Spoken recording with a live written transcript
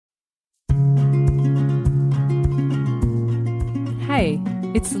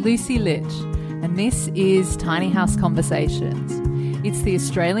It's Lucy Litch, and this is Tiny House Conversations. It's the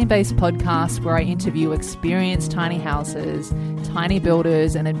Australian-based podcast where I interview experienced tiny houses, tiny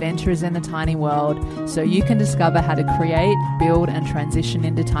builders, and adventurers in the tiny world so you can discover how to create, build, and transition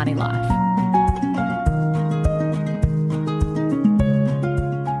into tiny life.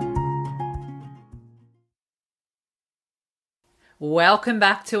 Welcome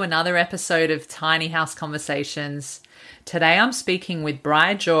back to another episode of Tiny House Conversations. Today I'm speaking with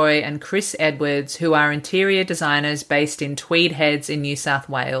Bryh Joy and Cris Edwards, who are interior designers based in Tweed Heads in New South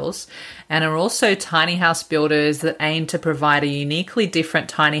Wales and are also tiny house builders that aim to provide a uniquely different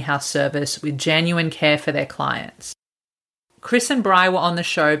tiny house service with genuine care for their clients. Cris and Bryh were on the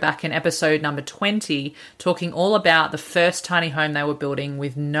show back in episode number 20, talking all about the first tiny home they were building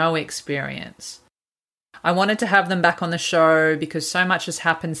with no experience. I wanted to have them back on the show because so much has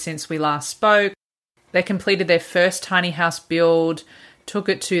happened since we last spoke. They completed their first tiny house build, took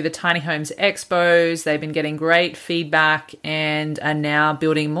it to the Tiny Homes Expos. They've been getting great feedback and are now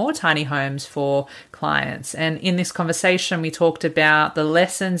building more tiny homes for clients. And in this conversation, we talked about the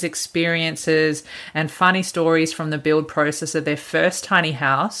lessons, experiences, and funny stories from the build process of their first tiny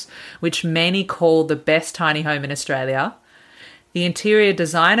house, which many call the best tiny home in Australia, the interior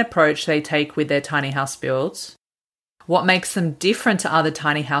design approach they take with their tiny house builds, what makes them different to other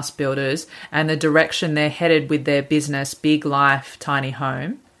tiny house builders, and the direction they're headed with their business, Big Life Tiny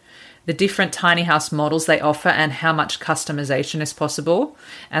Home, the different tiny house models they offer and how much customization is possible,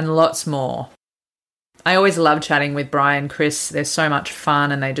 and lots more. I always love chatting with Bryh and Cris. They're so much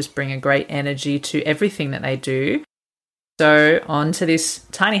fun and they just bring a great energy to everything that they do. So on to this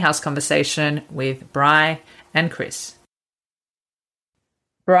tiny house conversation with Bryh and Cris.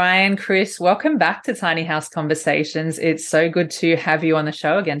 Bryh and Cris, welcome back to Tiny House Conversations. It's so good to have you on the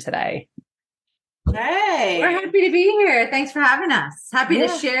show again today. Hey. We're happy to be here. Thanks for having us. Happy to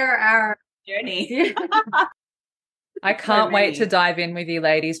share our journey. I can't wait to dive in with you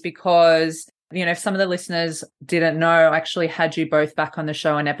ladies because, you know, if some of the listeners didn't know, I actually had you both back on the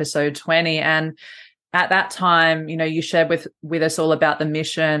show in episode 20. And at that time, you know, you shared with us all about the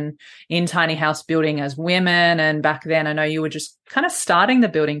mission in tiny house building as women. And back then, I know you were just kind of starting the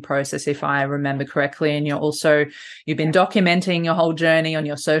building process, if I remember correctly. And you've been documenting your whole journey on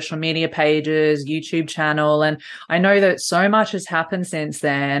your social media pages, YouTube channel. And I know that so much has happened since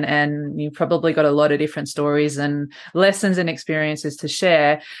then. And you've probably got a lot of different stories and lessons and experiences to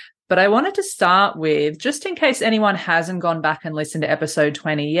share. But I wanted to start with, just in case anyone hasn't gone back and listened to episode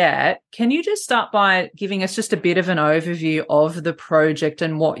 20 yet, can you just start by giving us just a bit of an overview of the project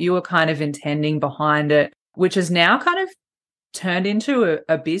and what you were kind of intending behind it, which has now kind of turned into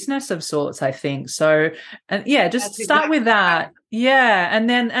a business of sorts, I think. So, and yeah, just That's start exactly with that. right. Yeah. And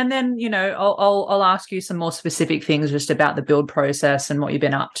then, you know, I'll ask you some more specific things just about the build process and what you've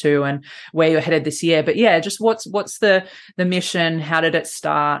been up to and where you're headed this year. But yeah, just what's the mission? How did it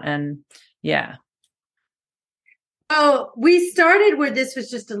start? And yeah. Oh, we started where this was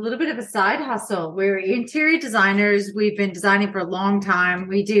just a little bit of a side hustle. We're interior designers. We've been designing for a long time.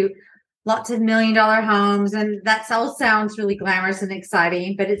 We do lots of $1 million homes, and that all sounds really glamorous and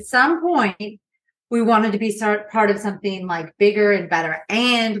exciting. But at some point, we wanted to be part of something like bigger and better,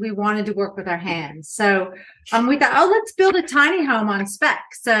 and we wanted to work with our hands. So we thought, let's build a tiny home on spec.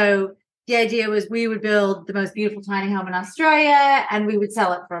 So the idea was we would build the most beautiful tiny home in Australia, and we would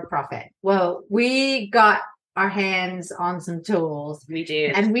sell it for a profit. Well, we got our hands on some tools. We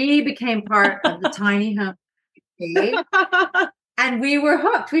did. And we became part of the tiny home. And we were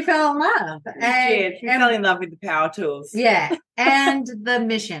hooked. We fell in love. We fell in love with the power tools. Yeah. And the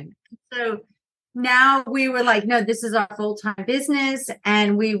mission. So now we were like, no, this is our full-time business.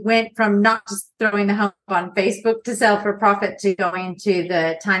 And we went from not just throwing the home on Facebook to sell for profit to going to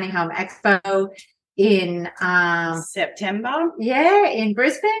the Tiny Home Expo in September. Yeah, in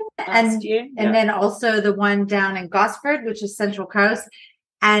Brisbane. Last year. And then also the one down in Gosford, which is Central Coast,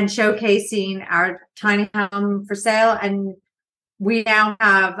 and showcasing our tiny home for sale. And we now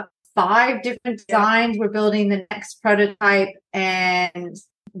have 5 different designs. We're building the next prototype and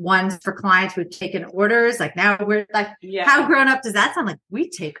ones for clients. We've taken orders. Like now we're like, how grown up does that sound? Like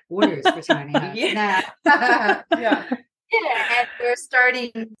we take orders for tiny homes. Yeah. Yeah. And we're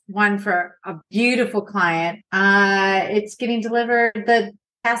starting one for a beautiful client. It's getting delivered. The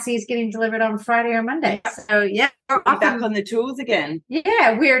chassis is getting delivered on Friday or Monday. So we're back on the tools again.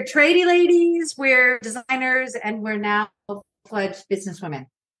 Yeah, we're tradie ladies, we're designers, and we're now full-fledged businesswomen.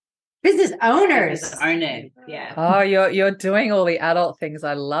 business owners. Business owner. Yeah. Oh, you're doing all the adult things.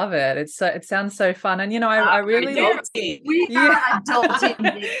 I love it. It sounds so fun. And I really Adulting. We Yeah. are adulting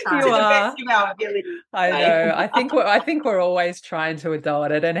big time. You To the are. best of our ability. I know. I think we're always trying to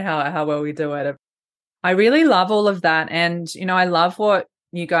adult it and how well we do it. I really love all of that. And, I love what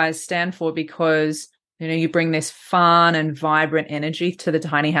you guys stand for because, you bring this fun and vibrant energy to the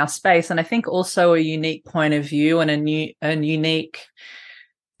tiny house space. And I think also a unique point of view and a unique,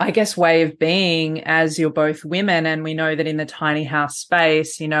 I guess, way of being as you're both women. And we know that in the tiny house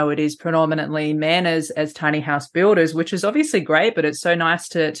space, it is predominantly men as tiny house builders, which is obviously great, but it's so nice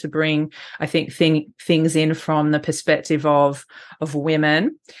to bring, I think, things in from the perspective of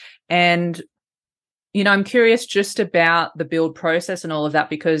women. And I'm curious just about the build process and all of that,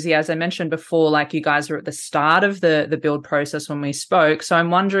 because, as I mentioned before, like you guys were at the start of the build process when we spoke. So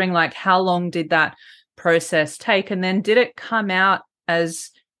I'm wondering, like, how long did that process take? And then did it come out as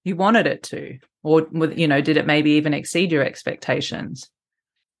you wanted it to? Or, did it maybe even exceed your expectations?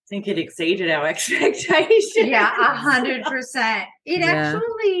 I think it exceeded our expectations. Yeah, 100%.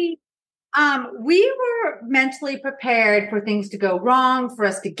 Actually, we were mentally prepared for things to go wrong, for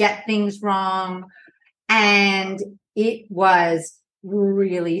us to get things wrong. And it was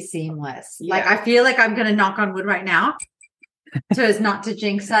really seamless. Yeah. Like, I feel like I'm going to knock on wood right now so as not to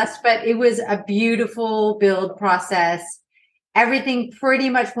jinx us, but it was a beautiful build process. Everything pretty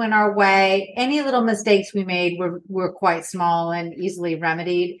much went our way. Any little mistakes we made were quite small and easily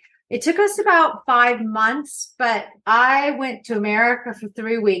remedied. It took us about 5 months, but I went to America for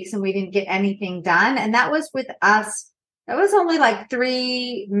 3 weeks and we didn't get anything done. And that was with us. That was only like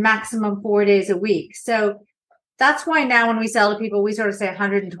 3, maximum 4 days a week. So that's why now when we sell to people, we sort of say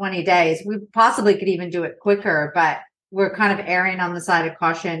 120 days. We possibly could even do it quicker, but we're kind of erring on the side of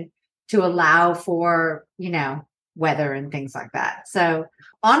caution to allow for, weather and things like that. So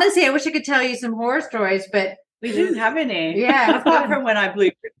honestly, I wish I could tell you some horror stories, but we didn't have any. Yeah. Apart from when I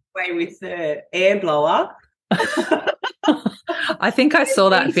blew away with the air blower. I think I saw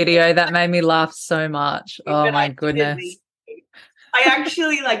that video. That made me laugh so much. Oh my goodness. I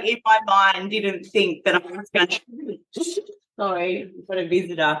actually, in my mind, didn't think that I was going to. Sorry, I've got a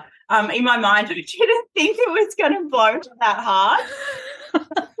visitor. In my mind, I didn't think it was going to blow that hard.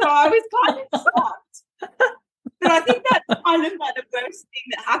 So I was kind of shocked. But I think that's kind of like the first thing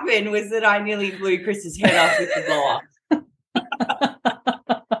that happened was that I nearly blew Chris's head off with the blower.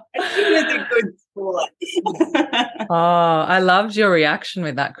 She was a good sport. Oh, I loved your reaction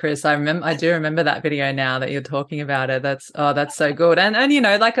with that, Cris. I do remember that video now that you're talking about it. That's so good. And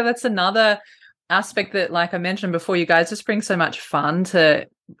that's another aspect that, like I mentioned before, you guys just bring so much fun to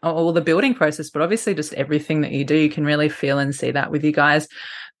all the building process, but obviously just everything that you do, you can really feel and see that with you guys.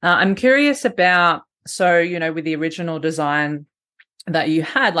 I'm curious about, so, with the original design that you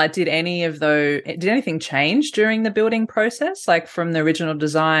had, did anything change during the building process, like from the original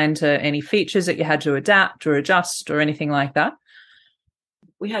design to any features that you had to adapt or adjust or anything like that?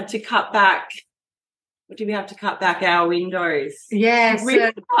 We had to cut back. What did we have to cut back our windows? Yes. We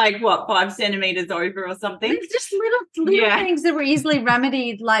were 5 centimeters over or something. It's just little things that were easily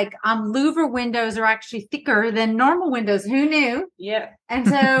remedied. Like louver windows are actually thicker than normal windows. Who knew? Yeah. And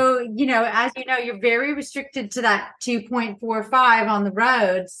so, as you know, you're very restricted to that 2.45 on the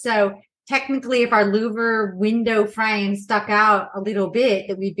road. So technically, if our louver window frame stuck out a little bit,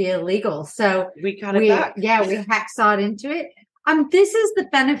 it would be illegal. So we cut it back. Yeah, we hacksawed into it. This is the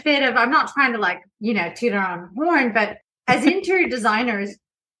benefit of, I'm not trying to toot our own horn, but as interior designers,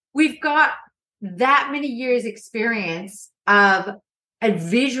 we've got that many years experience of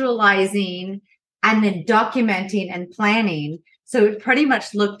visualizing and then documenting and planning. So it pretty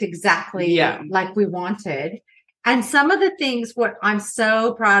much looked exactly like we wanted. And some of the things, what I'm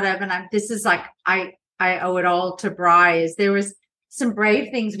so proud of, and I owe it all to Bryh, is there was some brave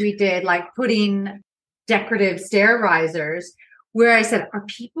things we did, like putting decorative stair risers, where I said, are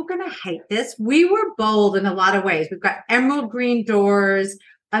people going to hate this? We were bold in a lot of ways. We've got emerald green doors,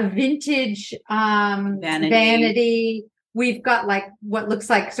 a vintage vanity. We've got what looks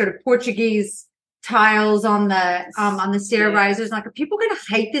like sort of Portuguese tiles on the stair risers. Like, are people going to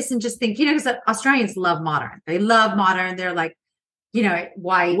hate this and just think, because Australians love modern. They love modern. They're like,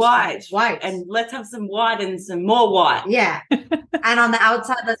 white. And let's have some white and some more white. Yeah. And on the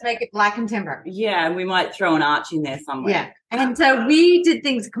outside, let's make it black and timber. Yeah. And we might throw an arch in there somewhere. Yeah. And so we did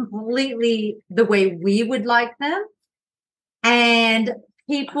things completely the way we would like them. And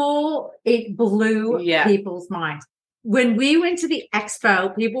it blew people's minds. When we went to the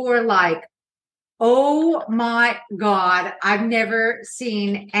expo, people were like, oh my God, I've never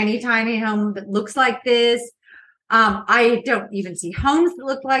seen any tiny home that looks like this. I don't even see homes that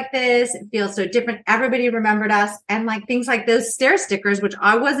look like this. It feels so different. Everybody remembered us. And like things like those stair stickers, which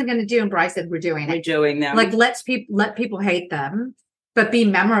I wasn't going to do. And Bryh said, we're doing it. We're doing them. Like, let people hate them, but be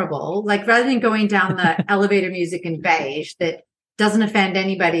memorable. Like rather than going down the elevator music in beige that doesn't offend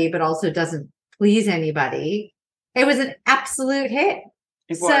anybody, but also doesn't please anybody. It was an absolute hit.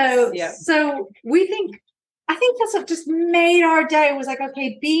 So I think that's what just made our day. It was like,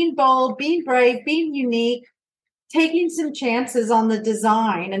 okay, being bold, being brave, being unique, taking some chances on the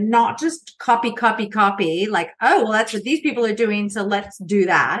design and not just copy. Like, oh, well, that's what these people are doing, so let's do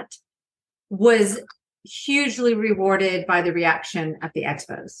that. Was hugely rewarded by the reaction at the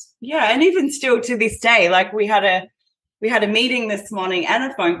expos. Yeah, and even still to this day, like we had a meeting this morning and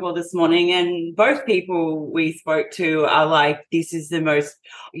a phone call this morning, and both people we spoke to are like, this is the most,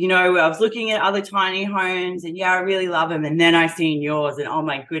 I was looking at other tiny homes and I really love them. And then I seen yours and oh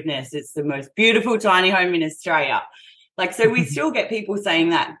my goodness, it's the most beautiful tiny home in Australia. Like, so we still get people saying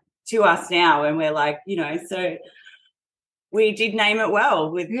that to us now, and we're like, so we did name it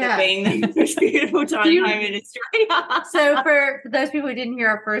well with it being the most beautiful tiny home in Australia. So for those people who didn't hear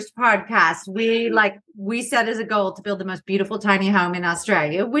our first podcast, we set as a goal to build the most beautiful tiny home in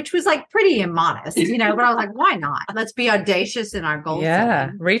Australia, which was like pretty immodest, but I was like, why not? Let's be audacious in our goals.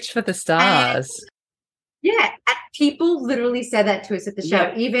 Yeah. Reach for the stars. And people literally said that to us at the show.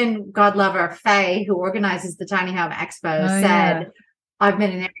 Yep. Even God love her, Faye, who organizes the Tiny Home Expo, said, I've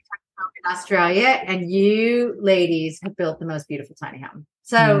been in every in Australia, and you ladies have built the most beautiful tiny home.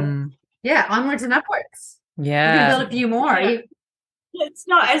 So onwards and upwards. Yeah, we can build a few more. Yeah. It's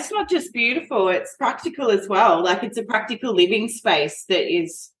not just beautiful, it's practical as well. Like, it's a practical living space that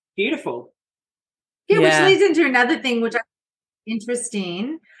is beautiful. Which leads into another thing which I find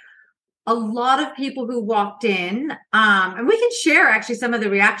interesting. A lot of people who walked in, and we can share actually some of the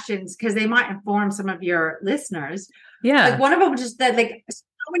reactions because they might inform some of your listeners. Yeah, like one of them just that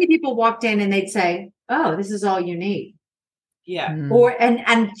so many people walked in and they'd say, oh, this is all you need. Yeah. Or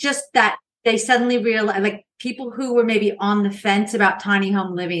and just that they suddenly realized, like people who were maybe on the fence about tiny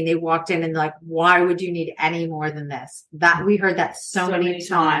home living, they walked in and like, why would you need any more than this? That we heard that so many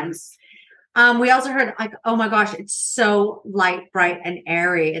times. We also heard like, oh my gosh, it's so light, bright, and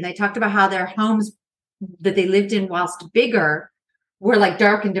airy. And they talked about how their homes that they lived in whilst bigger were like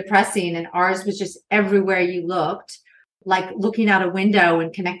dark and depressing. And ours was just everywhere you looked, like looking out a window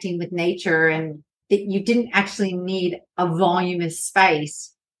and connecting with nature, and that you didn't actually need a voluminous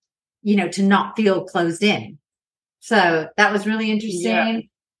space, to not feel closed in. So that was really interesting.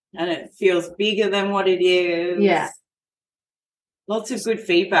 Yeah. And it feels bigger than what it is. Yeah. Lots of good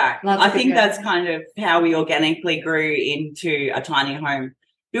feedback. I think that's kind of how we organically grew into a tiny home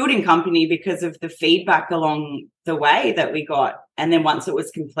building company, because of the feedback along the way that we got. And then once it was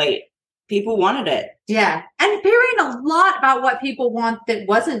complete, people wanted it. Yeah. And hearing a lot about what people want that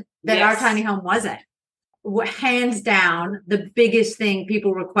wasn't, that our tiny home wasn't. Hands down, the biggest thing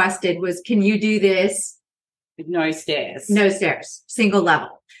people requested was, can you do this? With no stairs. No stairs, single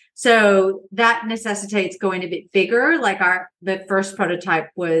level. So that necessitates going a bit bigger. Like the first prototype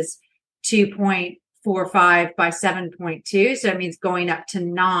was 2.45 by 7.2. So it means going up to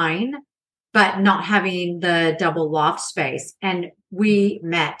 9, but not having the double loft space. And we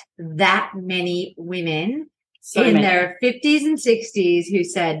met that many women their 50s and 60s who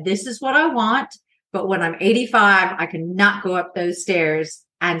said, this is what I want, but when I'm 85, I cannot go up those stairs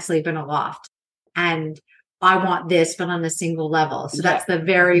and sleep in a loft. And I want this, but on a single level. So that's the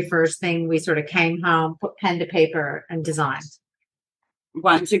very first thing we sort of came home, put pen to paper, and designed.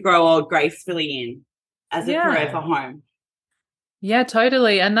 One to grow old gracefully in as a forever home. Yeah,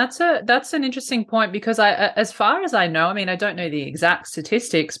 totally. And that's an interesting point, because as far as I know, I mean, I don't know the exact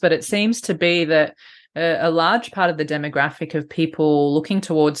statistics, but it seems to be that a large part of the demographic of people looking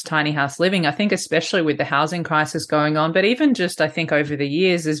towards tiny house living, I think especially with the housing crisis going on, but even just I think over the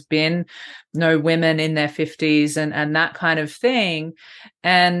years, has been women in their 50s and that kind of thing.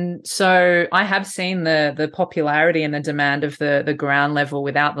 And so I have seen the popularity and the demand of the ground level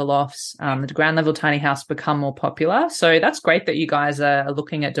without the lofts, the ground level tiny house become more popular. So that's great that you guys are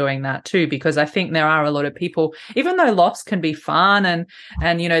looking at doing that too, because I think there are a lot of people, even though lofts can be fun and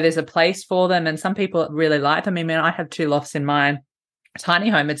there's a place for them, and some people really like them. I mean, I have 2 lofts in my tiny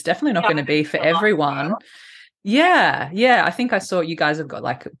home. It's definitely not going to be for everyone. Yeah. I think I saw you guys have got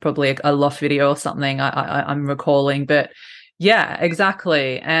like probably a loft video or something I'm recalling, but yeah,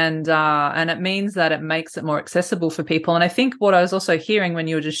 exactly. And it means that it makes it more accessible for people. And I think what I was also hearing when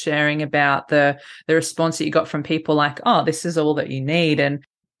you were just sharing about the response that you got from people like, oh, this is all that you need. And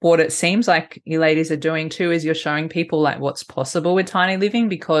what it seems like you ladies are doing too is you're showing people like what's possible with tiny living,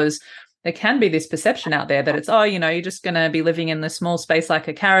 because there can be this perception out there that it's, oh, you're just going to be living in this small space like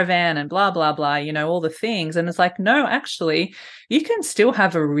a caravan and blah, blah, blah, all the things. And it's like, no, actually, you can still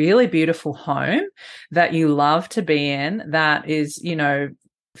have a really beautiful home that you love to be in, that is,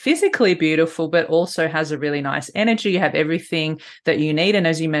 physically beautiful, but also has a really nice energy. You have everything that you need. And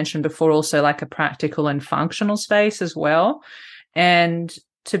as you mentioned before, also like a practical and functional space as well. And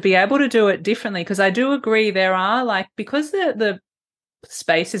to be able to do it differently, because I do agree there are because the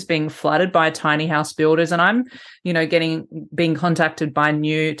space is being flooded by tiny house builders, and I'm, being contacted by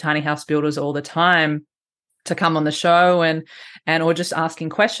new tiny house builders all the time to come on the show and or just asking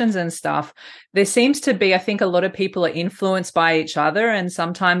questions and stuff. There seems to be, I think, a lot of people are influenced by each other, and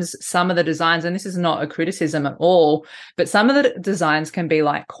sometimes some of the designs, and this is not a criticism at all, but some of the designs can be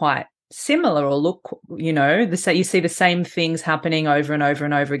quite similar or look, you see the same things happening over and over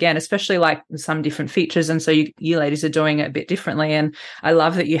and over again, especially some different features. And so you ladies are doing it a bit differently. And I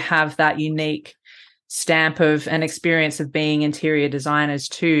love that you have that unique stamp of an experience of being interior designers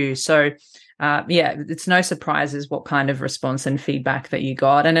too. So it's no surprises what kind of response and feedback that you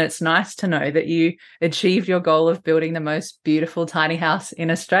got. And it's nice to know that you achieved your goal of building the most beautiful tiny house in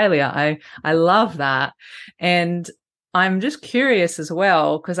Australia. I love that. And I'm just curious as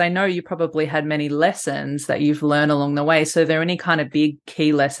well, because I know you probably had many lessons that you've learned along the way. So are there any kind of big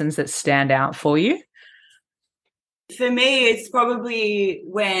key lessons that stand out for you? For me, it's probably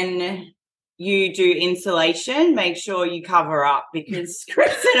when you do insulation, make sure you cover up, because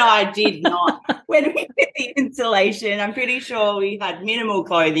Cris and I did not. When we did the insulation, I'm pretty sure we had minimal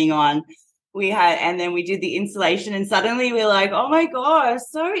clothing on. And then we did the insulation, and suddenly we're like, oh my gosh,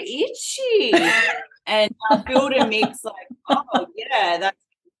 so itchy. And our builder Mick's like, oh yeah, that's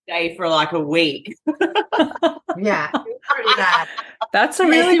a day for a week. Yeah, pretty bad. That's a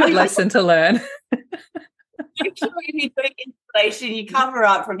really good lesson to learn. Make sure if you're doing installation, you cover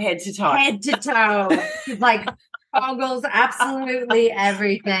up from head to toe. Head to toe. Goggles, absolutely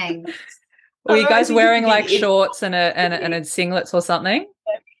everything. Were you guys wearing shorts and a singlets or something?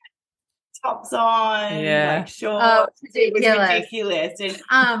 Tops on, yeah, shorts. Oh, it was ridiculous. And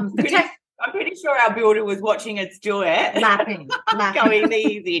I'm pretty sure our builder was watching us do it. Laughing. Going,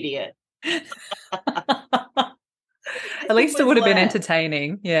 these idiots. At least it would have been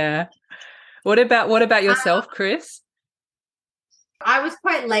entertaining. Yeah. What about yourself, Cris? I was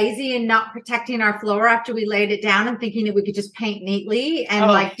quite lazy in not protecting our floor after we laid it down and thinking that we could just paint neatly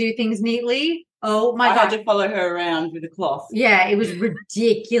and do things neatly. Oh my God. I had to follow her around with a cloth. Yeah, it was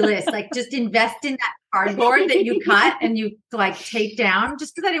ridiculous. Just invest in that cardboard that you cut and you tape down,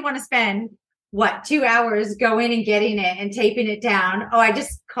 just because I didn't want to spend 2 hours going and getting it and taping it down. Oh, I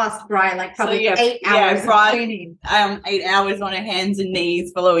just cost Bryh probably 8 hours of cleaning. 8 hours on her hands and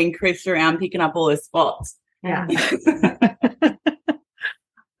knees following Cris around, picking up all her spots. Yeah.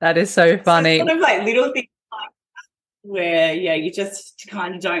 That is so funny. So sort of little things where, you just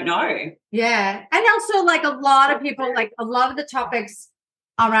kind of don't know. Yeah. And also a lot of people, a lot of the topics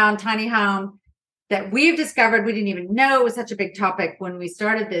around tiny home that we've discovered, we didn't even know it was such a big topic when we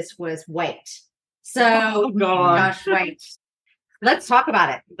started this, was weight. So, gosh, weight. Let's talk about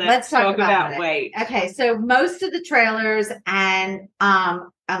it. Let's talk about weight. Okay, so most of the trailers, and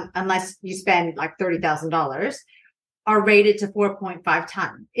unless you spend $30,000, are rated to 4.5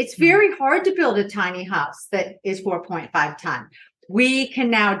 ton. It's very hard to build a tiny house that is 4.5 ton. We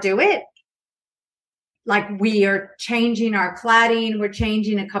can now do it. We are changing our cladding. We're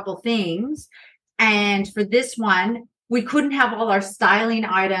changing a couple things. And for this one, we couldn't have all our styling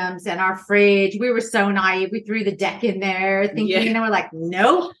items and our fridge. We were so naive. We threw the deck in there thinking, we're like,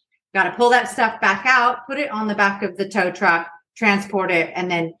 nope, got to pull that stuff back out, put it on the back of the tow truck, transport it,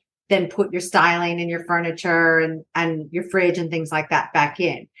 and then put your styling and your furniture and your fridge and things like that back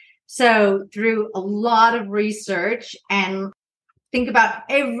in. So through a lot of research and think about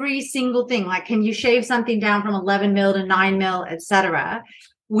every single thing, can you shave something down from 11 mil to 9 mil, et cetera?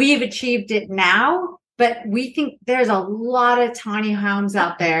 We've achieved it now, but we think there's a lot of tiny homes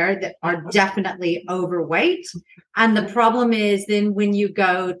out there that are definitely overweight. And the problem is then when you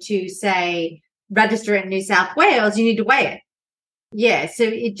go to, say, register it in New South Wales, you need to weigh it. Yeah, so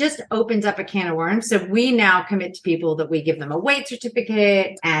it just opens up a can of worms. So we now commit to people that we give them a weight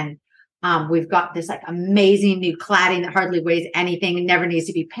certificate, and we've got this amazing new cladding that hardly weighs anything and never needs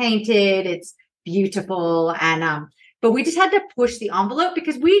to be painted. It's beautiful. And but we just had to push the envelope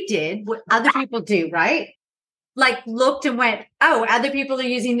because we did what other people do, right? Looked and went, oh, other people are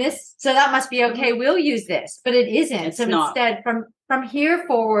using this, so that must be okay. We'll use this, but it isn't. It's so not. Instead, from here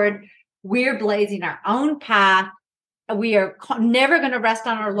forward, we're blazing our own path. We are never going to rest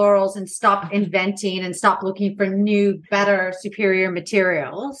on our laurels and stop inventing and stop looking for new, better, superior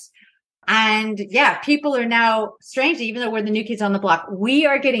materials. And yeah, people are now, strangely, even though we're the new kids on the block, we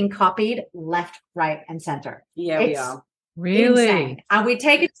are getting copied left, right, and center. Yeah, we are. Really? Insane. And we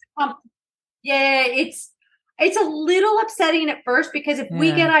take it to, yeah, it's a little upsetting at first because if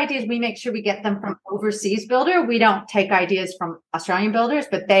we get ideas, we make sure we get them from overseas builder. We don't take ideas from Australian builders,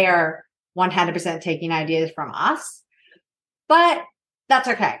 but they are 100% taking ideas from us. But that's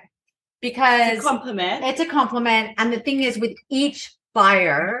okay because it's a compliment. And the thing is, with each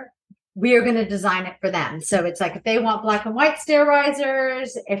buyer, we are going to design it for them. So it's like if they want black and white stair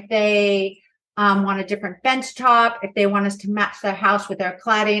risers, if they want a different bench top, if they want us to match their house with their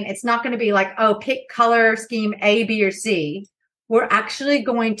cladding, it's not going to be like, oh, pick color scheme A, B, or C. We're actually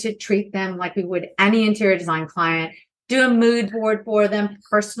going to treat them like we would any interior design client, do a mood board for them,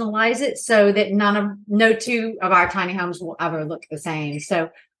 personalize it so that no two of our tiny homes will ever look the same. So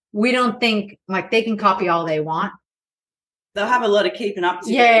we don't think like they can copy all they want. They'll have a lot of keeping up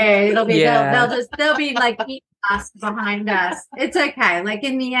to. Yeah, it'll be they'll be like eating us behind us. It's okay. Like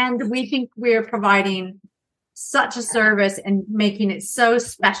in the end, we think we're providing such a service and making it so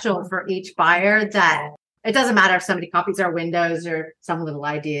special for each buyer that it doesn't matter if somebody copies our windows or some little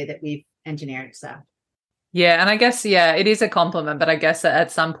idea that we've engineered. So yeah, and I guess it is a compliment, but I guess at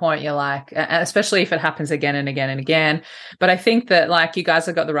some point you're like, especially if it happens again and again and again. But I think that like you guys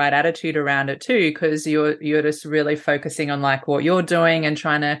have got the right attitude around it too, because you're just really focusing on like what you're doing and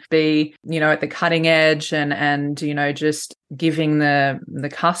trying to be, at the cutting edge and just giving the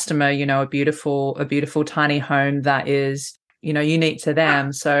customer, a beautiful tiny home that is unique to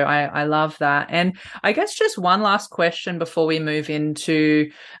them. So I love that. And I guess just one last question before we move into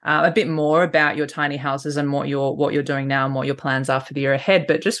a bit more about your tiny houses and what you're doing now and what your plans are for the year ahead.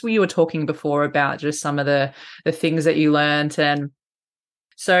 But just we were talking before about just some of the things that you learned. And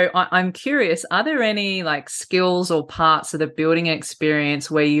so I'm curious, are there any like skills or parts of the building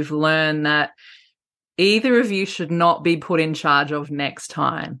experience where you've learned that either of you should not be put in charge of next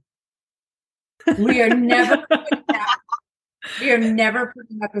time? We are never We are never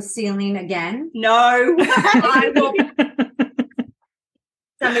putting up a ceiling again. No. I will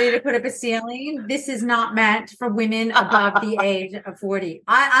somebody to put up a ceiling. This is not meant for women above the age of 40.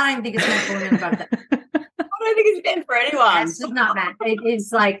 I don't even think it's meant for women above that. I don't think it's meant for anyone. It's just not meant. It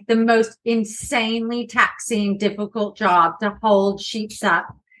is like the most insanely taxing, difficult job to hold sheets up,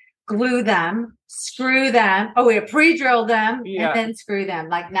 glue them, screw them. Oh, we pre-drill them and then screw them.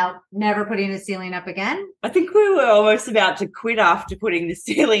 Like now, never putting a ceiling up again. I think we were almost about to quit after putting the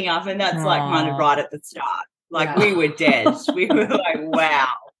ceiling up, and that's like kind of right at the start. Like we were dead. We were like, wow.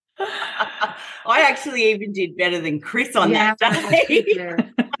 I actually even did better than Cris on that day.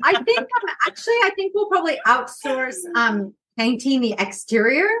 I think we'll probably outsource painting the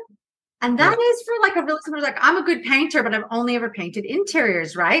exterior. And that is for like a real someone's like, I'm a good painter, but I've only ever painted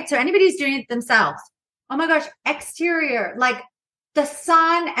interiors, right? So anybody's doing it themselves. Oh my gosh, exterior, like the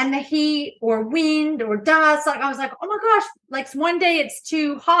sun and the heat or wind or dust. Like I was like, oh my gosh, like one day it's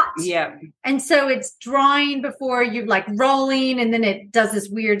too hot. Yeah. And so it's drying before you like rolling, and then it does this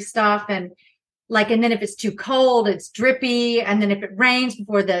weird stuff. And then if it's too cold, it's drippy. And then if it rains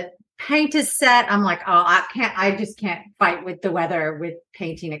before the paint is set, I'm like, oh, I just can't fight with the weather with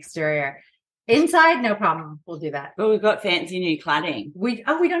painting exterior. Inside, no problem. We'll do that. But we've got fancy new cladding. We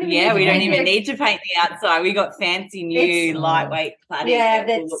don't even need to paint the outside. We got fancy new lightweight cladding.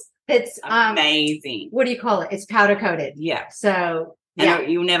 Yeah, that's amazing. What do you call it? It's powder coated. Yeah. So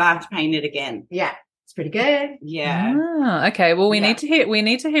you'll never have to paint it again. Yeah. It's pretty good. Yeah. Okay. Well, we need to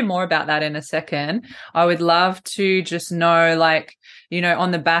hear more about that in a second. I would love to just know, like,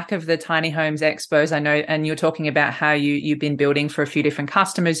 on the back of the Tiny Homes Expos, I know, and you're talking about how you've been building for a few different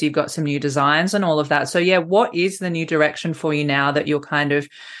customers. You've got some new designs and all of that. So what is the new direction for you now that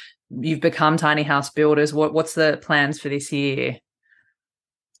you've become tiny house builders? What's the plans for this year?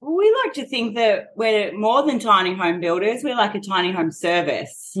 Well, we like to think that we're more than tiny home builders. We're like a tiny home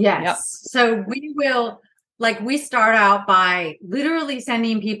service. Yes. Yep. So we start out by literally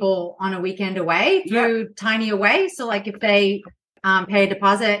sending people on a weekend away through Tiny Away. So like if they pay a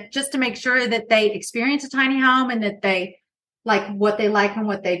deposit, just to make sure that they experience a tiny home and that they like what they like and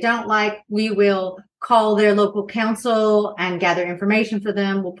what they don't like, we will call their local council and gather information for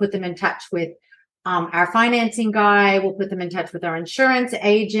them. We'll put them in touch with our financing guy. We'll put them in touch with our insurance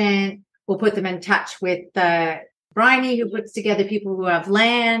agent. We'll put them in touch with the Bryh who puts together people who have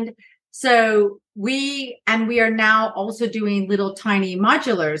land. So we are now also doing little tiny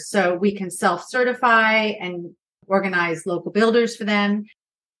modulars, so we can self-certify and organize local builders for them.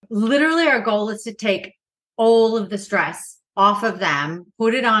 Literally, our goal is to take all of the stress off of them,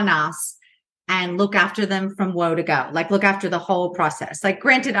 put it on us, and look after them from woe to go, like look after the whole process. Like,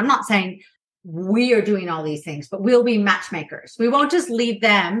 granted, I'm not saying we are doing all these things, but we'll be matchmakers. We won't just leave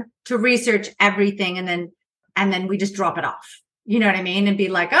them to research everything and then we just drop it off. You know what I mean? And be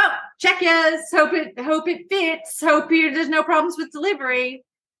like, oh, check yes, hope it fits, there's no problems with delivery.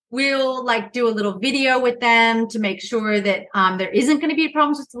 We'll like do a little video with them to make sure that there isn't going to be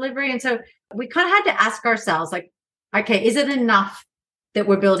problems with delivery. And so we kind of had to ask ourselves, like, okay, is it enough that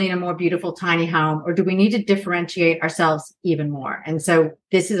we're building a more beautiful tiny home, or do we need to differentiate ourselves even more? And so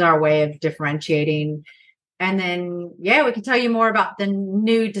this is our way of differentiating. And then, yeah, we can tell you more about the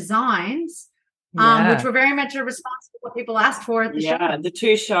new designs, which were very much a response to what people asked for at the show. Yeah, the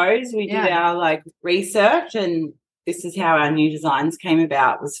 2 shows, we did our like research, and this is how our new designs came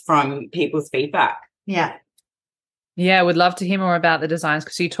about, was from people's feedback. Yeah. Yeah, would love to hear more about the designs,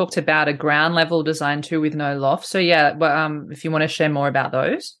 because you talked about a ground level design too with no loft. So yeah, if you want to share more about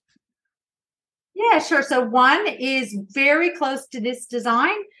those. Yeah, sure. So one is very close to this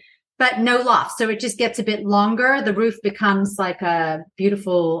design, but no loft. So it just gets a bit longer. The roof becomes like a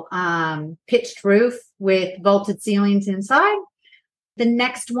beautiful pitched roof with vaulted ceilings inside. The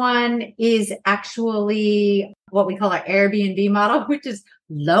next one is actually what we call our Airbnb model, which is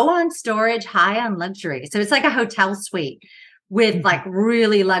low on storage, high on luxury. So it's like a hotel suite with like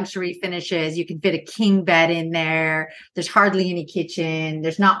really luxury finishes. You can fit a king bed in there. There's hardly any kitchen.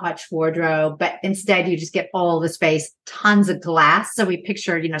 There's not much wardrobe, but instead you just get all the space, tons of glass. So we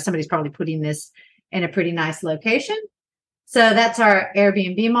pictured, somebody's probably putting this in a pretty nice location. So that's our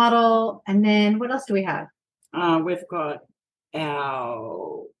Airbnb model. And then what else do we have? We've got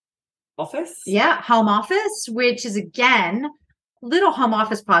our office. Yeah, home office, which is, again, little home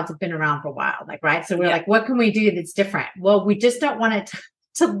office pods have been around for a while, like, right? So we're like, what can we do that's different? Well, we just don't want it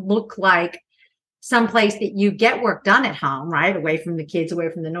to look like someplace that you get work done at home, right? Away from the kids, away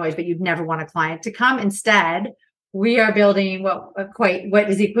from the noise, but you'd never want a client to come. Instead, we are building what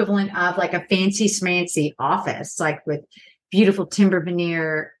is the equivalent of like a fancy schmancy office, like with beautiful timber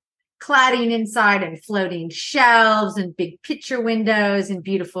veneer cladding inside and floating shelves and big picture windows and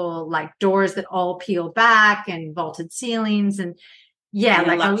beautiful like doors that all peel back and vaulted ceilings and like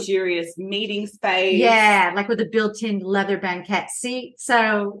a luxurious meeting space. Yeah, like with a built-in leather banquette seat.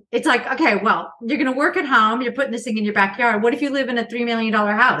 So it's like, okay, well, you're going to work at home. You're putting this thing in your backyard. What if you live in a $3 million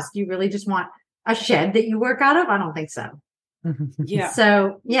house? Do you really just want a shed that you work out of? I don't think so. Yeah.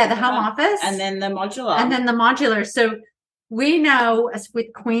 So yeah, the home office. And then the modular. So we know, as with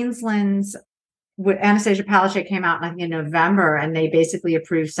Queensland's, Anastasia Palaszczuk came out in November, and they basically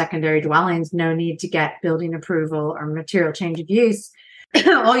approved secondary dwellings. No need to get building approval or material change of use.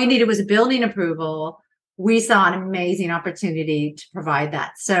 All you needed was a building approval. We saw an amazing opportunity to provide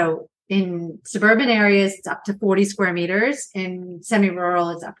that. So in suburban areas, it's up to 40 square meters. In semi-rural,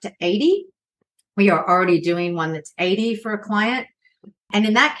 it's up to 80. We are already doing one that's 80 for a client. And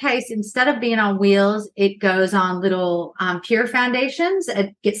in that case, instead of being on wheels, it goes on little pier foundations.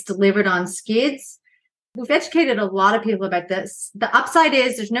 It gets delivered on skids. We've educated a lot of people about this. The upside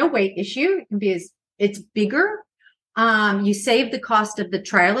is there's no weight issue. It can be it's bigger. You save the cost of the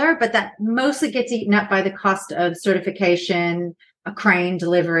trailer, but that mostly gets eaten up by the cost of certification, a crane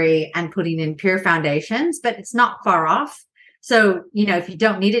delivery, and putting in pier foundations, but it's not far off. So, if you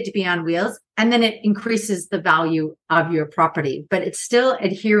don't need it to be on wheels, and then it increases the value of your property, but it's still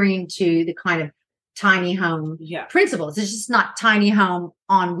adhering to the kind of tiny home principles. It's just not tiny home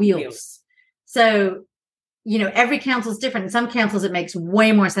on wheels. So, every council is different. In some councils, it makes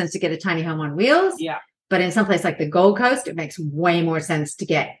way more sense to get a tiny home on wheels. Yeah. But in some place like the Gold Coast, it makes way more sense to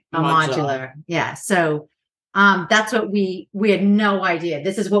get a modular. Yeah. So that's what we had no idea.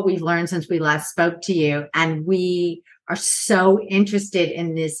 This is what we've learned since we last spoke to you. And we are so interested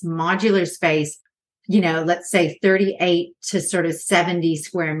in this modular space, let's say 38 to sort of 70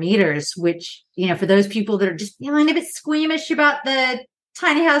 square meters, which, for those people that are just feeling a bit squeamish about the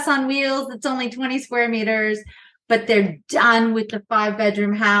tiny house on wheels, that's only 20 square meters, but they're done with the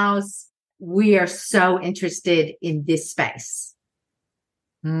 5-bedroom house. We are so interested in this space.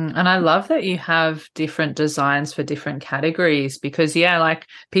 And I love that you have different designs for different categories, because like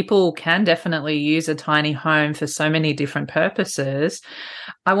people can definitely use a tiny home for so many different purposes.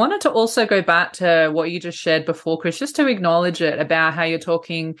 I wanted to also go back to what you just shared before, Cris, just to acknowledge it about how you're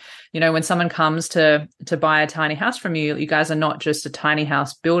talking, when someone comes to buy a tiny house from you, you guys are not just a tiny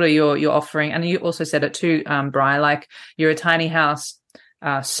house builder, you're offering, and you also said it too, Bryh, like you're a tiny house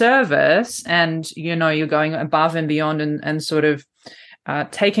service, and you're going above and beyond and sort of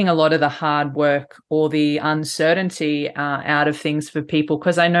taking a lot of the hard work or the uncertainty out of things for people.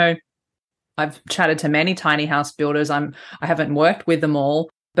 Because I know I've chatted to many tiny house builders. I haven't worked with them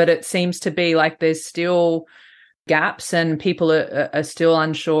all, but it seems to be like there's still gaps and people are still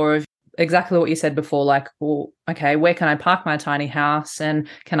unsure of exactly what you said before, like, well, okay, where can I park my tiny house and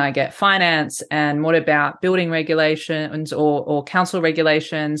can I get finance? And what about building regulations or council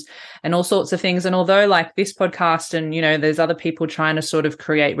regulations and all sorts of things? And although like this podcast and, there's other people trying to sort of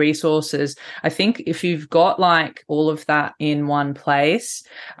create resources, I think if you've got like all of that in one place,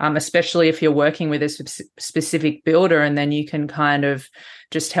 especially if you're working with a specific builder, and then you can kind of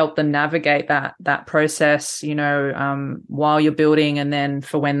just help them navigate that process, while you're building, and then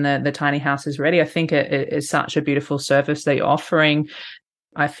for when the tiny house is ready. I think it is such a beautiful service that you're offering.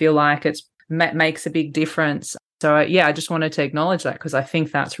 I feel like it makes a big difference. So I just wanted to acknowledge that because I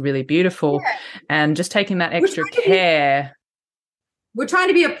think that's really beautiful. Yeah. And just taking that extra care. We're trying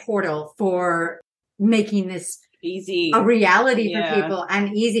to be a portal for making this easy, a reality for people,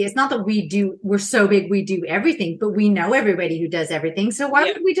 and easy. It's not that we're so big we do everything, but we know everybody who does everything. So why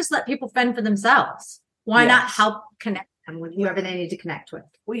would we just let people fend for themselves? Why not help connect them with whoever they need to connect with?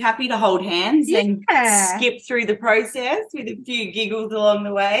 We're happy to hold hands and skip through the process with a few giggles along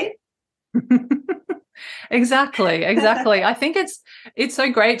the way. Exactly. I think it's so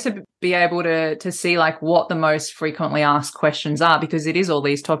great to be able to see like what the most frequently asked questions are, because it is all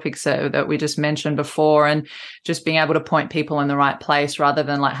these topics that we just mentioned before, and just being able to point people in the right place rather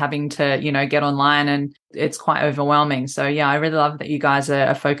than like having to, get online, and it's quite overwhelming. So yeah, I really love that you guys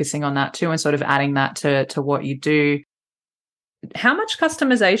are focusing on that too and sort of adding that to what you do. How much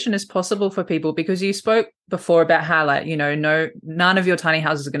customization is possible for people? Because you spoke before about how like, none of your tiny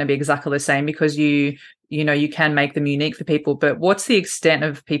houses are going to be exactly the same, because you can make them unique for people. But what's the extent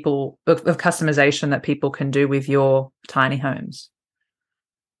of customization that people can do with your tiny homes?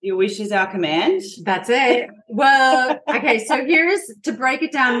 Your wish is our command. That's it. Well, okay. So here's to break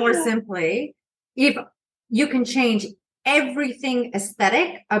it down more simply. If you can change everything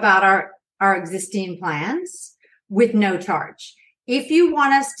aesthetic about our existing plans with no charge. If you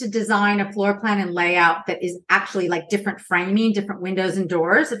want us to design a floor plan and layout that is actually like different framing, different windows and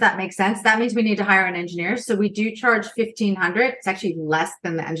doors, if that makes sense, that means we need to hire an engineer. So we do charge $1,500. It's actually less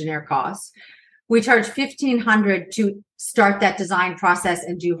than the engineer costs. We charge $1,500 to start that design process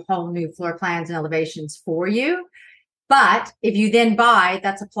and do whole new floor plans and elevations for you. But if you then buy,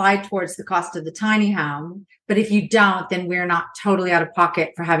 that's applied towards the cost of the tiny home. But if you don't, then we're not totally out of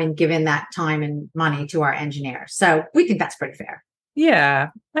pocket for having given that time and money to our engineer. So we think that's pretty fair. Yeah.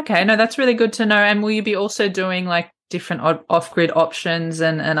 Okay. No, that's really good to know. And will you be also doing like different off-grid options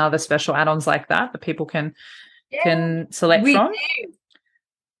and other special add-ons like that people can select from?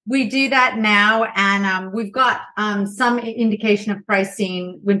 We do that now. And we've got some indication of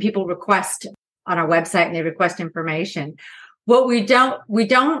pricing when people request on our website and they request information. What we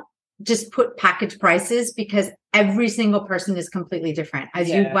don't just put package prices, because every single person is completely different. As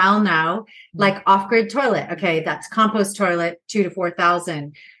you well know, like off-grid toilet. Okay. That's compost toilet, $2,000 to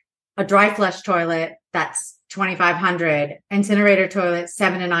 $4,000. A dry flush toilet, that's $2,500. Incinerator toilet,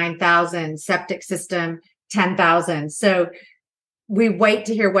 $7,000 to $9,000. Septic system, $10,000. So we wait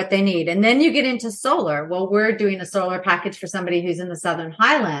to hear what they need. And then you get into solar. Well, we're doing a solar package for somebody who's in the Southern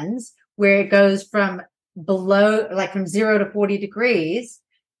Highlands, where it goes from below, like from 0 to 40 degrees.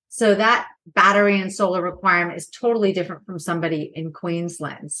 So that battery and solar requirement is totally different from somebody in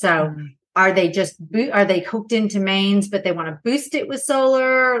Queensland. So are they hooked into mains, but they want to boost it with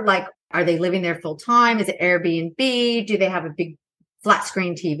solar? Like, are they living there full time? Is it Airbnb? Do they have a big flat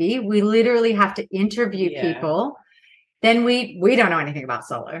screen TV? We literally have to interview people. Then we don't know anything about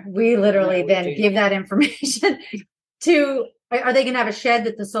solar. We literally give that information to, are they going to have a shed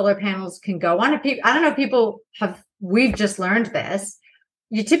that the solar panels can go on? I don't know, we've just learned this.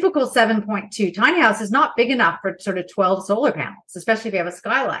 Your typical 7.2 tiny house is not big enough for sort of 12 solar panels, especially if you have a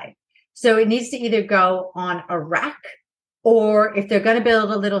skylight. So it needs to either go on a rack, or if they're going to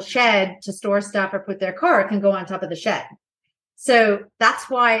build a little shed to store stuff or put their car, it can go on top of the shed. So that's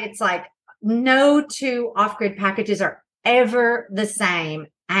why it's like no two off-grid packages are ever the same.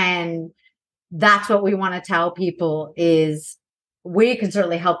 And that's what we want to tell people is we can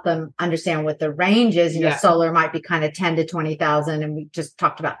certainly help them understand what the range is. Solar might be kind of 10 to 20,000. And we just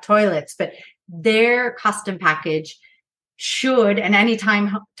talked about toilets, but their custom package should, and any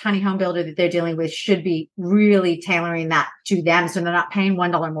tiny home builder that they're dealing with should be really tailoring that to them. So they're not paying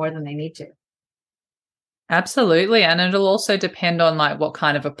 $1 more than they need to. Absolutely. And it'll also depend on like what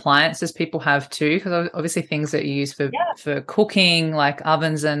kind of appliances people have too, because obviously things that you use for cooking, like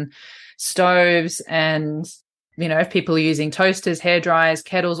ovens and stoves and if people are using toasters, hair dryers,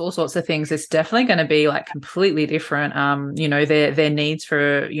 kettles, all sorts of things, it's definitely going to be like completely different, their needs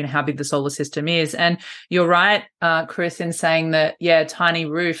for, how big the solar system is. And you're right, Cris, in saying that, tiny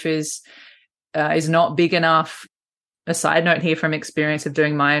roof is not big enough. A side note here from experience of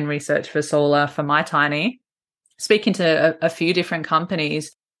doing my own research for solar for my tiny, speaking to a few different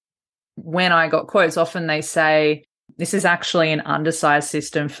companies, when I got quotes, often they say, this is actually an undersized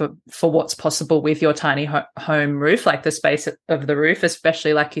system for what's possible with your tiny home roof, like the space of the roof,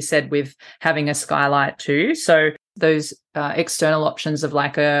 especially like you said, with having a skylight too. So those external options of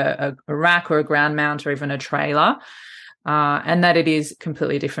like a rack or a ground mount or even a trailer, and that it is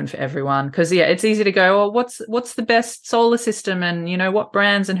completely different for everyone. Because it's easy to go, what's the best solar system, and what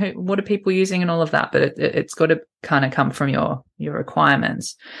brands and what are people using and all of that. But it's got to kind of come from your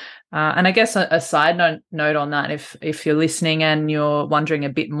requirements. And I guess a side note on that, if you're listening and you're wondering a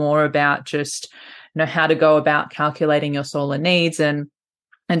bit more about just how to go about calculating your solar needs and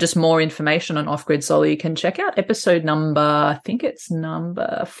just more information on off-grid solar, you can check out episode number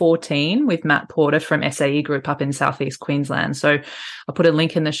 14 with Matt Porter from SAE Group up in Southeast Queensland. So I'll put a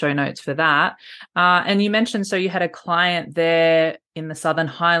link in the show notes for that. And you mentioned, so you had a client there in the Southern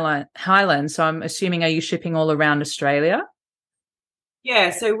Highlands. So I'm assuming, are you shipping all around Australia?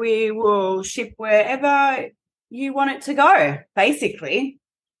 Yeah, so we will ship wherever you want it to go, basically.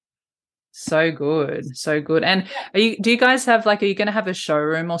 So good. And do you guys have are you going to have a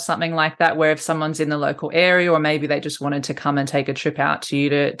showroom or something like that, where if someone's in the local area, or maybe they just wanted to come and take a trip out to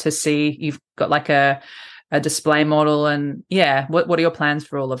you to see, you've got like a display model, and what are your plans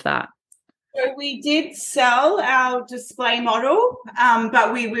for all of that? So we did sell our display model,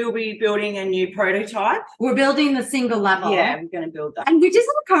 but we will be building a new prototype. We're building the single level. Yeah, we're going to build that. And we just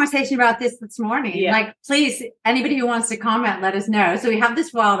had a conversation about this morning. Yeah. Like, please, anybody who wants to comment, let us know. So we have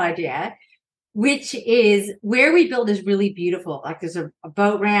this wild idea, which is where we build is really beautiful. Like there's a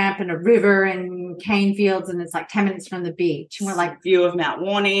boat ramp and a river and cane fields, and it's like 10 minutes from the beach. And we're like, view of Mount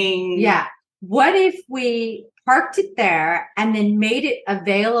Warning. Yeah. What if we parked it there and then made it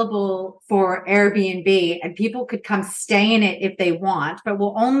available for Airbnb, and people could come stay in it if they want, but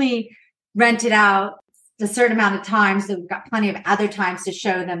we'll only rent it out a certain amount of times. So we've got plenty of other times to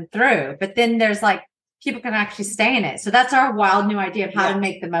show them through. But then there's like, people can actually stay in it. So that's our wild new idea of how to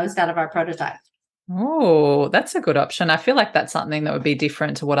make the most out of our prototype. Oh, that's a good option. I feel like that's something that would be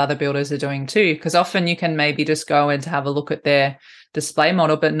different to what other builders are doing too, because often you can maybe just go in to have a look at their display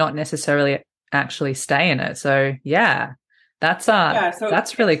model, but not necessarily actually stay in it. So that's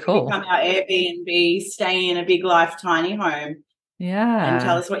really cool. Become our Airbnb, stay in a big life tiny home. Yeah. And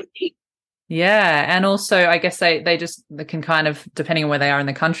tell us what you think. Yeah. And also I guess they can kind of, depending on where they are in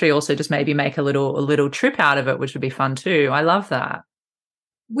the country, also just maybe make a little trip out of it, which would be fun too. I love that.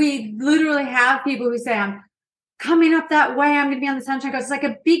 We literally have people who say, I'm coming up that way, I'm going to be on the Sunshine Coast. It's like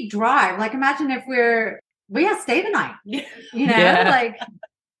a big drive. Like imagine if stay the night,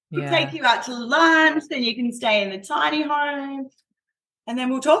 We'll take you out to lunch, then you can stay in the tiny home, and then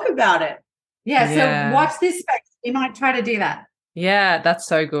we'll talk about it. So watch this space. You might try to do that. Yeah, that's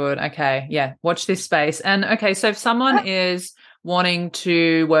so good. Okay. Yeah. Watch this space. And okay, so if someone is wanting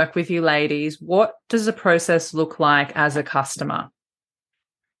to work with you ladies, what does the process look like as a customer?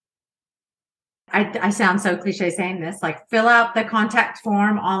 I sound so cliche saying this, like fill out the contact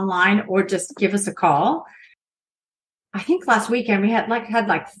form online or just give us a call. I think last weekend we had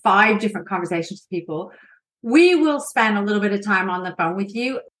 5 different conversations with people. We will spend a little bit of time on the phone with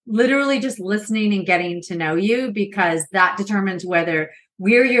you, literally just listening and getting to know you, because that determines whether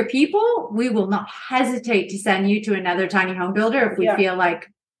we're your people. We will not hesitate to send you to another tiny home builder if we feel like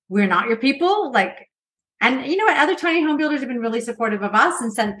we're not your people. And you know what? Other tiny home builders have been really supportive of us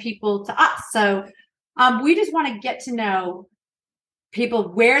and sent people to us. So we just want to get to know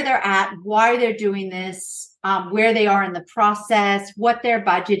people, where they're at, why they're doing this, where they are in the process, what their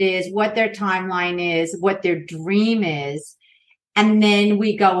budget is, what their timeline is, what their dream is. And then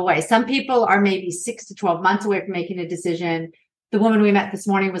we go away. Some people are maybe 6 to 12 months away from making a decision. The woman we met this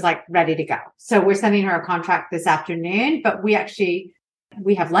morning was like ready to go. So we're sending her a contract this afternoon, but we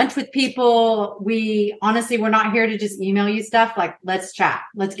have lunch with people. We're not here to just email you stuff. Like, let's chat.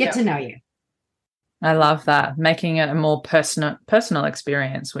 Let's get to know you. I love that. Making it a more personal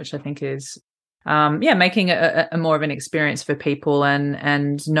experience, which I think is, making it a more of an experience for people,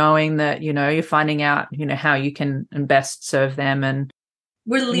 and knowing that, you're finding out, how you can best serve them. And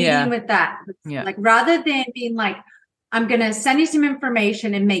we're leading with that. Like, rather than being like, I'm going to send you some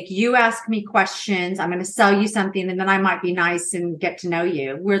information and make you ask me questions, I'm going to sell you something, and then I might be nice and get to know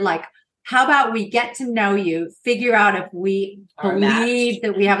you. We're like, how about we get to know you, figure out if we believe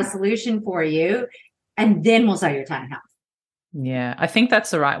that we have a solution for you, and then we'll sell your tiny house. Yeah, I think that's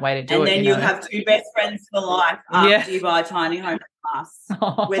the right way to do it. And then you'll have two best friends for life after you buy a tiny home from us,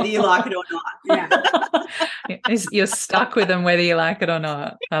 whether you like it or not. Yeah. You're stuck with them whether you like it or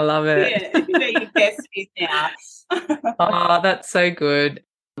not. I love it. Yeah, you're your besties now. Oh, that's so good.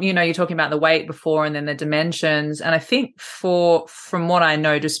 You're talking about the weight before and then the dimensions. And I think from what I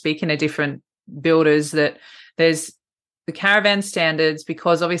know, just speaking to different builders, that there's the caravan standards,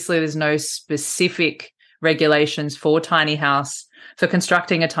 because obviously there's no specific regulations for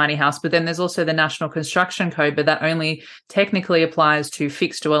constructing a tiny house, but then there's also the National Construction Code, but that only technically applies to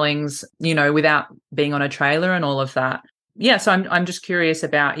fixed dwellings, without being on a trailer and all of that. Yeah, so I'm just curious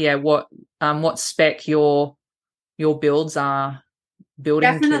about what spec your builds are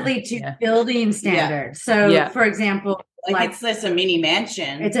building definitely to building standards. So for example, like it's less a mini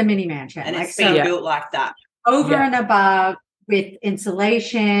mansion. It's a mini mansion, and it's being built like that. Over and above with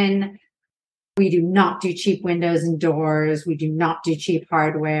insulation. We do not do cheap windows and doors. We do not do cheap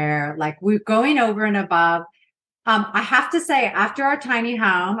hardware. Like, we're going over and above. I have to say, after our tiny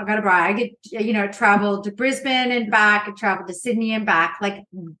home, I traveled to Brisbane and back, I traveled to Sydney and back, like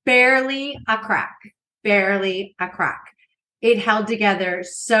barely a crack. It held together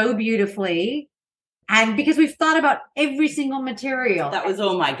so beautifully. And because we've thought about every single material. That was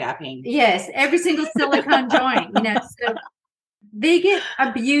all my gapping. Yes, every single silicone joint, so they get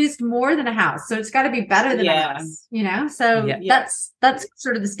abused more than a house. So it's got to be better than a house, So that's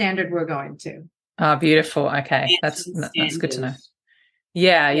sort of the standard we're going to. Oh, beautiful. Okay. That's good to know.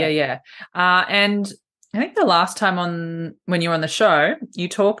 Yeah. And I think the last time when you were on the show, you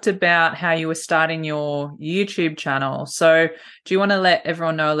talked about how you were starting your YouTube channel. So do you want to let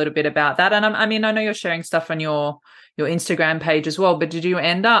everyone know a little bit about that? And I know you're sharing stuff on your Instagram page as well, but did you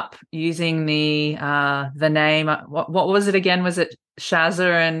end up using the name? What was it again? Was it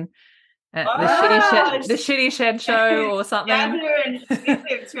Shazza and the Shitty Shed Show or something? Shazza and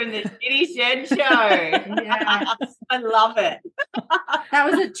Snippets from the Shitty Shed Show. Yeah, I love it.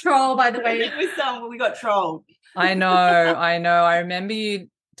 That was a troll, by the way. It was we got trolled. I know. I remember you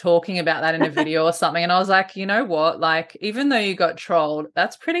talking about that in a video or something, and I was like, you know what, like, even though you got trolled,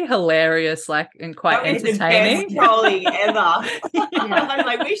 that's pretty hilarious, like, and quite entertaining. The best trolling ever. I'm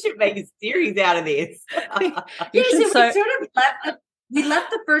like, we should make a series out of this. We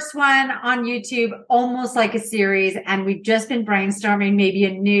left the first one on YouTube almost like a series, and we've just been brainstorming maybe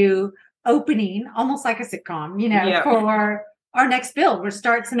a new opening, almost like a sitcom, for our next build, which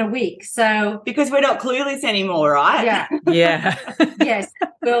starts in a week. So because we're not clueless anymore, right? Yeah. Yes,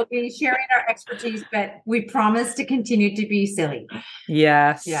 we'll be sharing our expertise, but we promise to continue to be silly.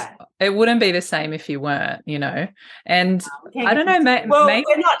 Yes. Yeah. It wouldn't be the same if you weren't, And I don't know.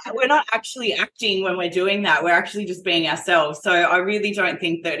 We're not actually acting when we're doing that. We're actually just being ourselves. So I really don't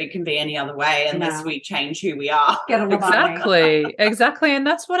think that it can be any other way unless we change who we are. Exactly. And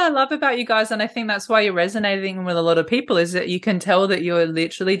that's what I love about you guys. And I think that's why you're resonating with a lot of people, is that you can tell that you're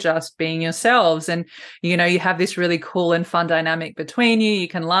literally just being yourselves. And, you have this really cool and fun dynamic between you. You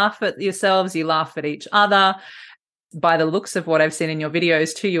can laugh at yourselves. You laugh at each other. By the looks of what I've seen in your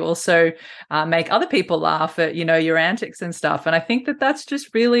videos too, you also make other people laugh at, your antics and stuff. And I think that that's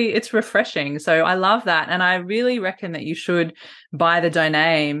just really, it's refreshing. So I love that. And I really reckon that you should buy the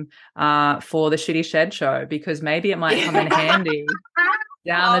domain for the Shitty Shed Show, because maybe it might come in handy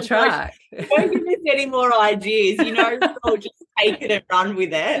down the track. Don't give us any more ideas. We'll just take it and run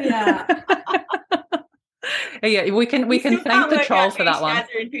with it. Yeah. Yeah, we can thank the troll for that one.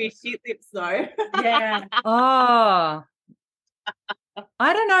 Into his shit lips, though. Yeah. Oh,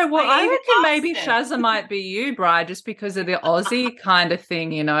 I don't know. Well, I reckon maybe Shazza might be you, Bryh, just because of the Aussie kind of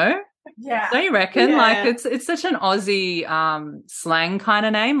thing, Yeah. Don't you reckon? Yeah. Like it's such an Aussie slang kind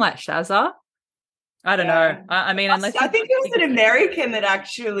of name, like Shazza. I don't know. I mean, unless I think it was an American that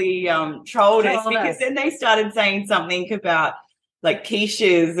actually trolled us, because then they started saying something about like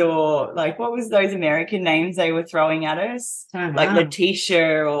quiches, or like, what was those American names they were throwing at us? Like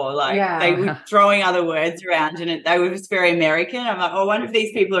Letitia, or like they were throwing other words around, and they were just very American. I'm like, I wonder if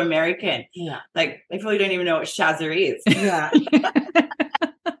these people are American. Yeah. Like, they probably don't even know what Shazza is. Yeah.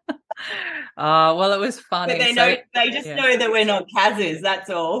 Well, it was funny. But they just know that we're not Kazzas, that's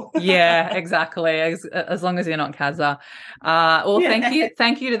all. Yeah, exactly. As long as you're not Kazza.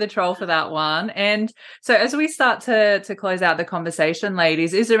 Thank you to the troll for that one. And so as we start to close out the conversation,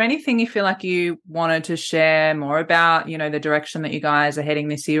 ladies, is there anything you feel like you wanted to share more about, the direction that you guys are heading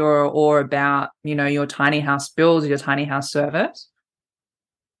this year, or about, your tiny house builds, your tiny house service?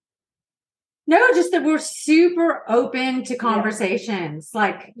 No, just that we're super open to conversations.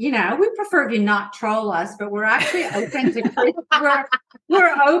 Like, you know, we prefer if you not troll us, but we're actually open to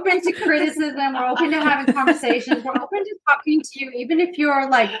we're open to criticism. We're open to having conversations. We're open to talking to you, even if you're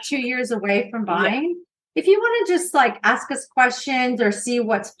like 2 years away from buying. If you want to just like ask us questions or see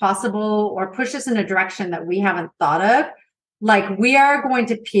what's possible or push us in a direction that we haven't thought of, like we are going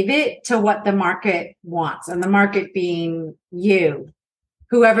to pivot to what the market wants, and the market being you.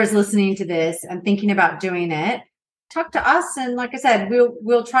 Whoever's listening to this and thinking about doing it, talk to us. And like I said,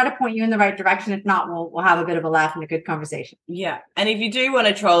 we'll try to point you in the right direction. If not, we'll have a bit of a laugh and a good conversation. Yeah. And if you do want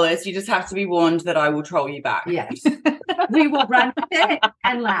to troll us, you just have to be warned that I will troll you back. Yes. We will run with it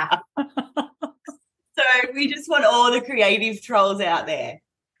and laugh. So we just want all the creative trolls out there.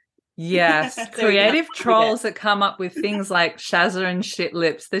 Yes, creative trolls that come up with things like Shazza and Shit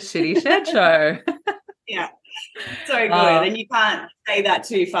Lips, the Shitty Shed Show. Yeah. So good. And you can't say that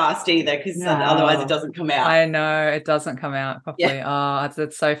too fast either, because otherwise it doesn't come out. I know, it doesn't come out properly. Yeah. Oh,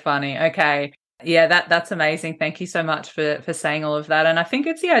 it's so funny. Okay. Yeah, that's amazing. Thank you so much for saying all of that. And I think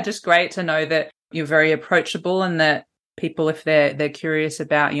it's just great to know that you're very approachable, and that people, if they're curious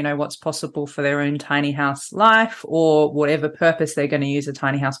about, you know, what's possible for their own tiny house life or whatever purpose they're going to use a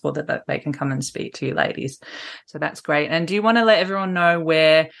tiny house for, that they can come and speak to you ladies. So that's great. And do you want to let everyone know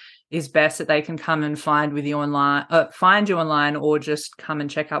where is best that they can come and find you online, or just come and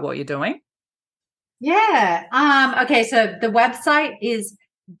check out what you're doing? Yeah. Okay. So the website is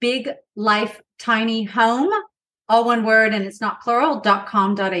Big Life Tiny Home, all one word, and it's not plural,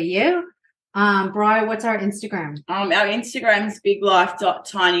 .com.au. Bryh, what's our Instagram? Our Instagram is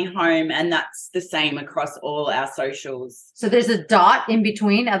biglife.tinyhome, and that's the same across all our socials. So there's a dot in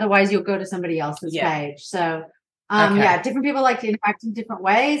between, otherwise you'll go to somebody else's page. So different people like to interact in different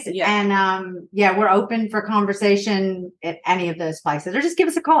ways. Yeah. And we're open for conversation at any of those places, or just give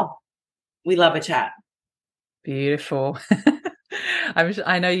us a call. We love a chat. Beautiful.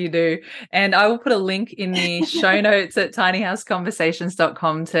 I know you do. And I will put a link in the show notes at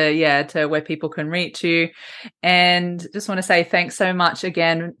tinyhouseconversations.com to where people can reach you. And just want to say thanks so much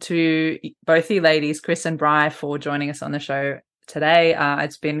again to both you ladies, Cris and Bryh, for joining us on the show today.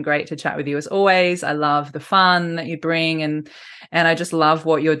 It's been great to chat with you as always. I love the fun that you bring, and I just love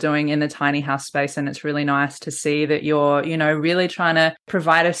what you're doing in the tiny house space. And it's really nice to see that you're, you know, really trying to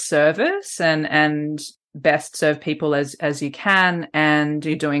provide a service and best serve people as you can, and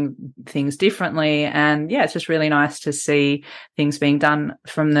you're doing things differently. And it's just really nice to see things being done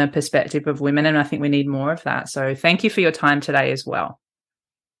from the perspective of women, and I think we need more of that. So thank you for your time today as well.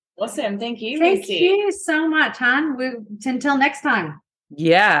 Awesome. Thank you. Thank you so much, hon. Until next time.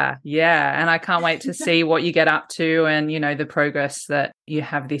 Yeah. And I can't wait to see what you get up to, and, you know, the progress that you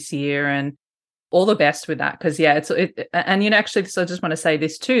have this year, and all the best with that. Because and, you know, actually, so I just want to say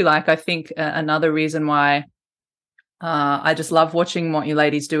this too, like, I think another reason why I just love watching what you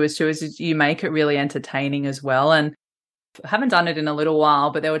ladies do is you make it really entertaining as well. And I haven't done it in a little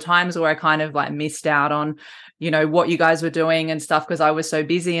while, but there were times where I kind of like missed out on, you know, what you guys were doing and stuff, because I was so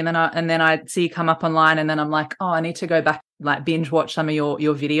busy. And then I see you come up online, and then I'm like, oh, I need to go back, like binge watch some of your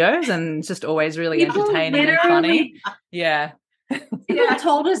videos, and it's just always really entertaining and funny. Yeah. People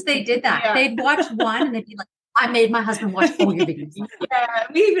told us they did that. Yeah. They'd watch one and they'd be like, I made my husband watch all your videos. Yeah,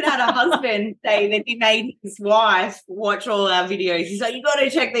 we even had a husband say that he made his wife watch all our videos. He's like, you got to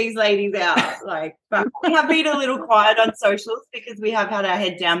check these ladies out. Like, but we have been a little quiet on socials because we have had our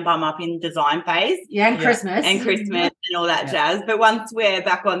head down, bum up in design phase. Yeah, and Christmas. And Christmas and all that jazz. But once we're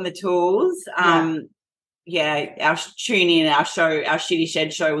back on the tools, our tune in, our Shitty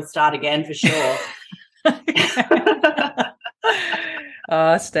Shed show will start again for sure.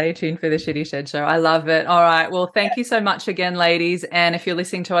 Stay tuned for the Shitty Shed show. I love it. All right. Well, thank you so much again, ladies. And if you're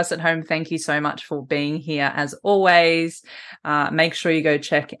listening to us at home, thank you so much for being here as always. Make sure you go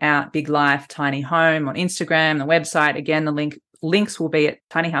check out Big Life Tiny Home on Instagram, the website. Again, the links will be at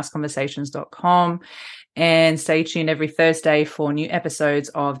tinyhouseconversations.com. And stay tuned every Thursday for new episodes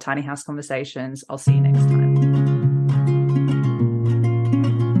of Tiny House Conversations. I'll see you next time.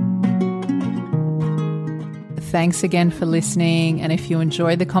 Thanks again for listening. And if you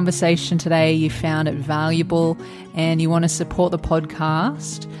enjoyed the conversation today, you found it valuable, and you want to support the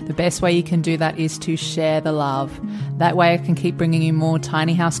podcast, the best way you can do that is to share the love. That way I can keep bringing you more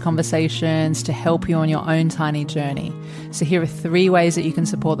tiny house conversations to help you on your own tiny journey. So here are 3 ways that you can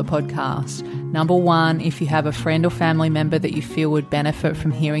support the podcast. Number 1, if you have a friend or family member that you feel would benefit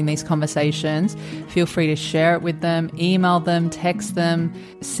from hearing these conversations, feel free to share it with them, email them, text them,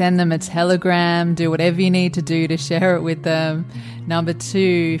 send them a telegram, do whatever you need to do to share it with them. Number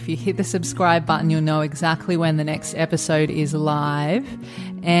 2, if you hit the subscribe button, you'll know exactly when the next episode is live.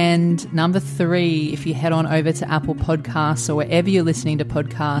 And number 3, if you head on over to Apple Podcasts or wherever you're listening to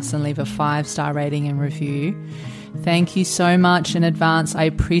podcasts and leave a 5-star rating and review. Thank you so much in advance. I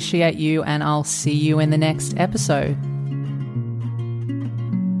appreciate you, and I'll see you in the next episode.